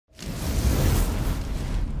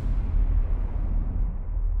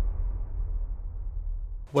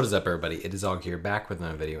What is up, everybody? It is Og here, back with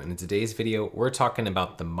another video, and in today's video we're talking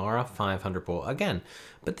about the Mara 500 pull again,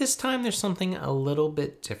 but this time there's something a little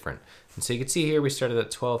bit different. And so you can see here we started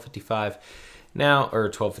at 1255 now, or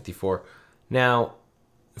 1254. Now,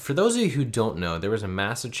 for those of you who don't know, there was a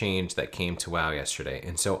massive change that came to WoW yesterday,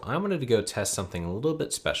 and so I wanted to go test something a little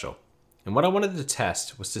bit special. And what I wanted to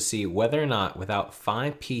test was to see whether or not without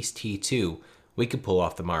 5-piece T2 we could pull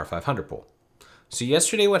off the Mara 500 pull. So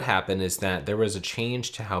yesterday what happened is that there was a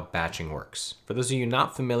change to how batching works. For those of you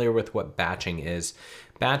not familiar with what batching is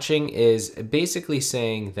basically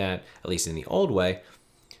saying that, at least in the old way,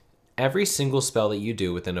 every single spell that you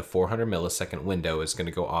do within a 400 millisecond window is going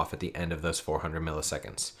to go off at the end of those 400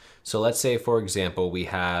 milliseconds. So let's say, for example, we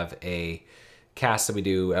have a cast that we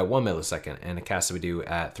do at 1 millisecond and a cast that we do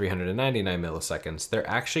at 399 milliseconds. They're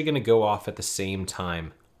actually going to go off at the same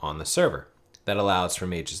time on the server. That allows for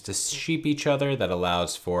mages to sheep each other, that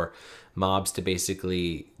allows for mobs to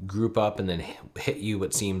basically group up and then hit you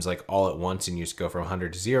what seems like all at once and you just go from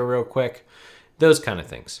 100 to 0 real quick. Those kind of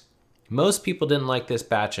things. Most people didn't like this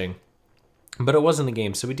batching, but it wasn't the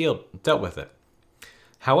game, so we dealt with it.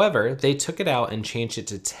 However, they took it out and changed it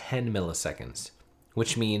to 10 milliseconds,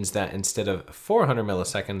 which means that instead of 400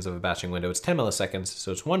 milliseconds of a batching window, it's 10 milliseconds,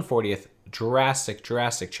 so it's 1/40th.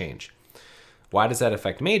 Drastic change. Why does that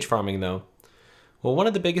affect mage farming though? Well, one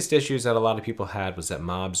of the biggest issues that a lot of people had was that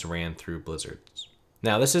mobs ran through blizzards.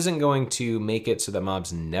 Now, this isn't going to make it so that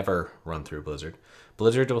mobs never run through blizzard.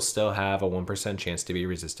 Blizzard will still have a 1% chance to be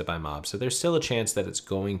resisted by mobs, so there's still a chance that it's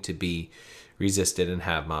going to be resisted and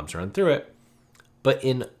have mobs run through it. But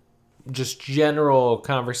in just general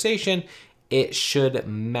conversation, it should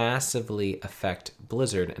massively affect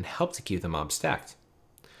blizzard and help to keep the mobs stacked.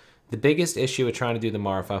 The biggest issue with trying to do the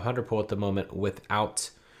Mara 500 pull at the moment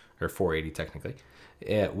without, or 480 technically,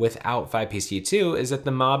 without 5-piece T2 is that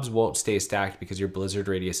the mobs won't stay stacked because your blizzard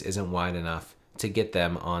radius isn't wide enough to get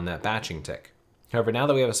them on that batching tick. However, now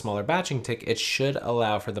that we have a smaller batching tick, it should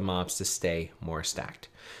allow for the mobs to stay more stacked.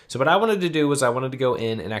 So what I wanted to do was I wanted to go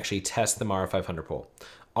in and actually test the Mara 500 pull.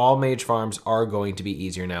 All mage farms are going to be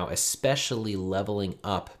easier now, especially leveling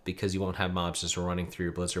up, because you won't have mobs just running through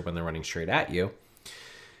your blizzard when they're running straight at you.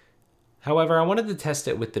 However, I wanted to test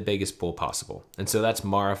it with the biggest pull possible, and so that's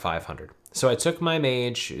Mara 500. So I took my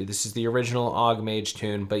mage, this is the original Og mage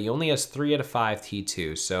tune, but he only has 3 out of 5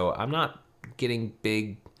 T2, so I'm not getting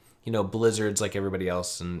big, blizzards like everybody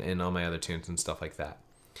else and all my other tunes and stuff like that.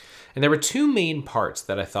 And there were two main parts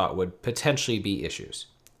that I thought would potentially be issues.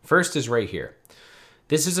 First is right here.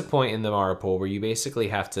 This is a point in the Mara pull where you basically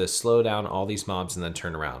have to slow down all these mobs and then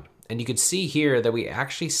turn around. And you could see here that we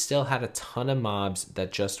actually still had a ton of mobs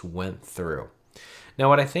that just went through. Now,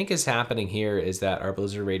 what I think is happening here is that our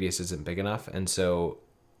blizzard radius isn't big enough, and so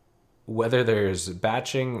whether there's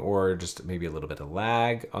batching or just maybe a little bit of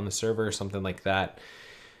lag on the server or something like that,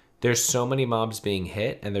 there's so many mobs being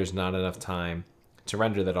hit and there's not enough time to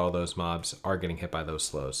render that all those mobs are getting hit by those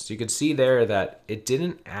slows. So you could see there that it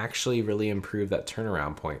didn't actually really improve that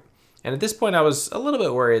turnaround point. And at this point, I was a little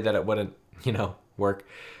bit worried that it wouldn't, work.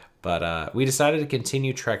 But we decided to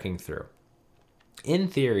continue trekking through. In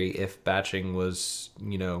theory, if batching was,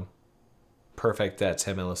 perfect at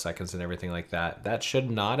 10 milliseconds and everything like that, that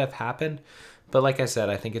should not have happened. But like I said,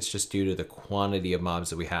 I think it's just due to the quantity of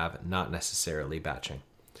mobs that we have, not necessarily batching.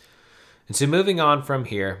 And so moving on from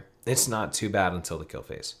here, it's not too bad until the kill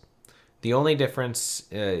phase. The only difference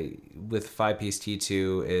with 5-piece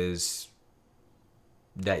T2 is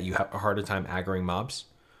that you have a harder time aggroing mobs.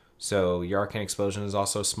 So your Arcane Explosion is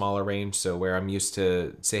also a smaller range, so where I'm used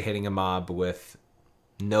to, say, hitting a mob with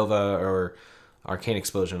Nova or Arcane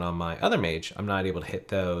Explosion on my other mage, I'm not able to hit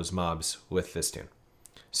those mobs with this tune.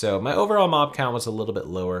 So my overall mob count was a little bit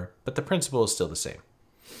lower, but the principle is still the same.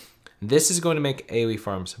 This is going to make AoE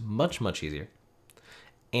farms much easier.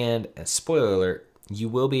 And spoiler alert, you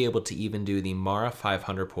will be able to even do the Mara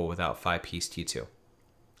 500 pull without 5-piece T2.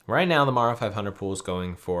 Right now, the Mara 500 pull is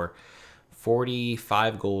going for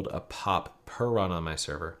 45 gold a pop per run on my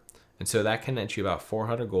server. And so that can net you about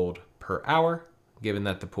 400 gold per hour, given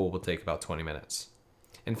that the pool will take about 20 minutes.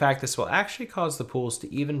 In fact, this will actually cause the pools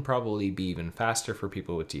to probably be even faster for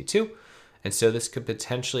people with T2. And so this could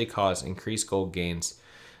potentially cause increased gold gains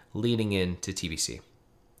leading into TBC.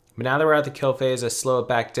 But now that we're at the kill phase, I slow it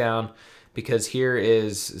back down because here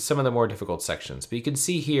is some of the more difficult sections. But you can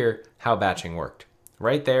see here how batching worked.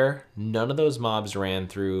 Right there, none of those mobs ran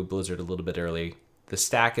through blizzard a little bit early. The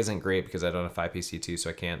stack isn't great because I don't have 5-piece T2, so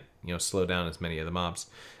I can't, slow down as many of the mobs.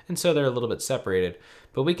 And so they're a little bit separated,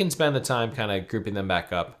 but we can spend the time kind of grouping them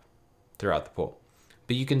back up throughout the pool.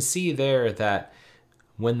 But you can see there that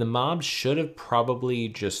when the mobs should have probably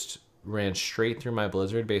just ran straight through my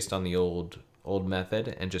blizzard based on the old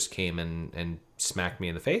method and just came and smacked me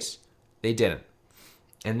in the face. They didn't.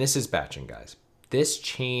 And this is batching, guys. This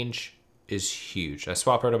change is huge. I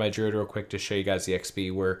swap over to my druid real quick to show you guys the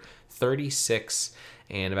XP. We're 36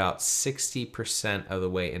 and about 60% of the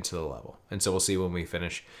way into the level. And so we'll see when we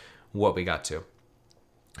finish what we got to.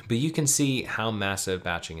 But you can see how massive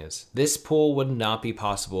batching is. This pool would not be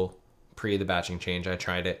possible pre the batching change. I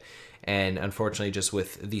tried it. And unfortunately, just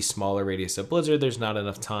with the smaller radius of blizzard, there's not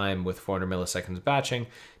enough time with 400 milliseconds batching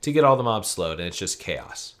to get all the mobs slowed, and it's just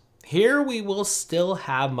chaos. Here we will still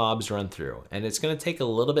have mobs run through, and it's going to take a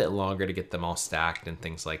little bit longer to get them all stacked and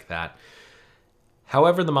things like that.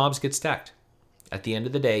 However, the mobs get stacked. At the end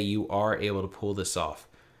of the day, you are able to pull this off.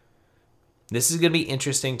 This is going to be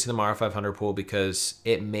interesting to the Mara 500 pool because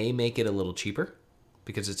it may make it a little cheaper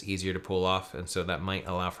because it's easier to pull off, and so that might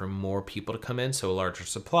allow for more people to come in, so a larger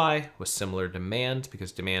supply with similar demand,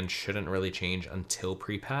 because demand shouldn't really change until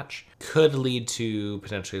pre-patch, could lead to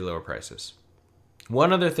potentially lower prices.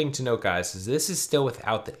 One other thing to note, guys, is this is still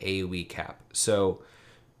without the AoE cap. So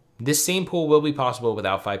this same pool will be possible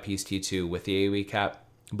without 5-piece T2 with the AoE cap,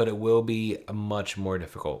 but it will be much more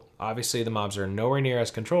difficult. Obviously, the mobs are nowhere near as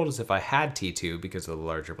controlled as if I had T2 because of the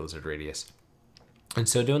larger blizzard radius. And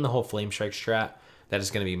so doing the whole Flame Strike strat that is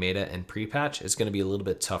going to be meta and pre-patch is going to be a little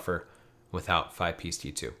bit tougher without 5-piece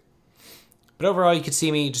T2. But overall, you can see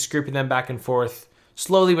me just grouping them back and forth.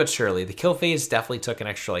 Slowly but surely. The kill phase definitely took an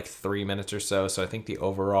extra like 3 minutes or so. So I think the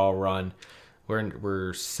overall run,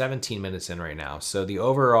 we're 17 minutes in right now. So the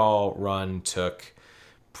overall run took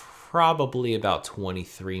probably about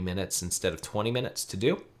 23 minutes instead of 20 minutes to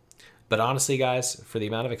do. But honestly, guys, for the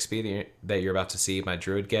amount of XP that you're about to see my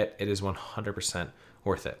druid get, it is 100%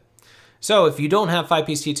 worth it. So if you don't have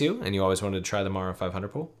 5-piece T2 and you always wanted to try the Mara 500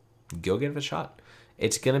 pool, go give it a shot.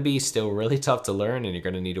 It's going to be still really tough to learn, and you're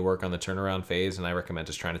going to need to work on the turnaround phase, and I recommend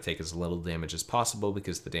just trying to take as little damage as possible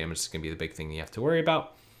because the damage is going to be the big thing you have to worry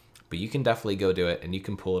about. But you can definitely go do it, and you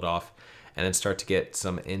can pull it off, and then start to get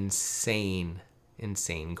some insane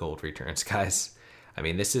gold returns, guys. I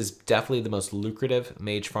mean, this is definitely the most lucrative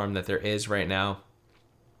mage farm that there is right now,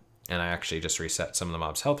 and I actually just reset some of the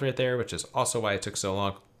mobs' health right there, which is also why it took so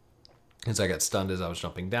long, because I got stunned as I was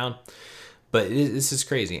jumping down. But this is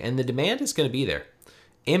crazy, and the demand is going to be there.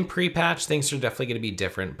 In pre-patch, things are definitely going to be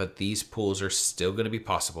different, but these pools are still going to be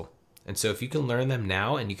possible. And so if you can learn them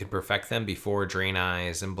now and you can perfect them before Drain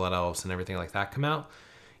Eyes and Blood Elves and everything like that come out,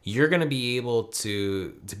 you're going to be able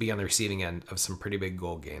to be on the receiving end of some pretty big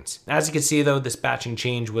gold gains. As you can see, though, this batching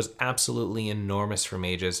change was absolutely enormous for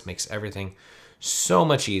mages. Makes everything so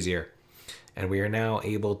much easier. And we are now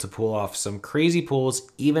able to pull off some crazy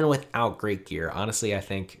pulls even without great gear. Honestly, I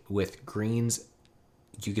think with greens,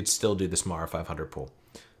 you could still do this Mara 500 pull.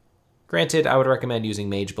 Granted, I would recommend using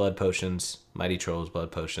Mage Blood Potions, Mighty Trolls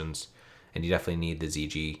Blood Potions, and you definitely need the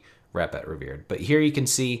ZG rep at Revered. But here you can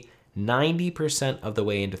see 90% of the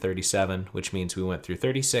way into 37, which means we went through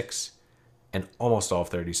 36 and almost all of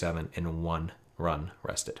 37 in one run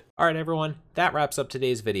rested. All right, everyone, that wraps up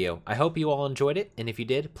today's video. I hope you all enjoyed it, and if you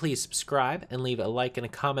did, please subscribe and leave a like and a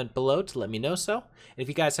comment below to let me know so. And if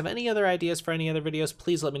you guys have any other ideas for any other videos,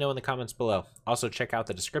 please let me know in the comments below. Also, check out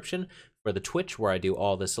the description for the Twitch where I do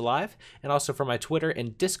all this live, and also for my Twitter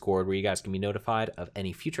and Discord where you guys can be notified of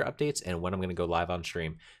any future updates and when I'm going to go live on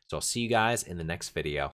stream. So I'll see you guys in the next video.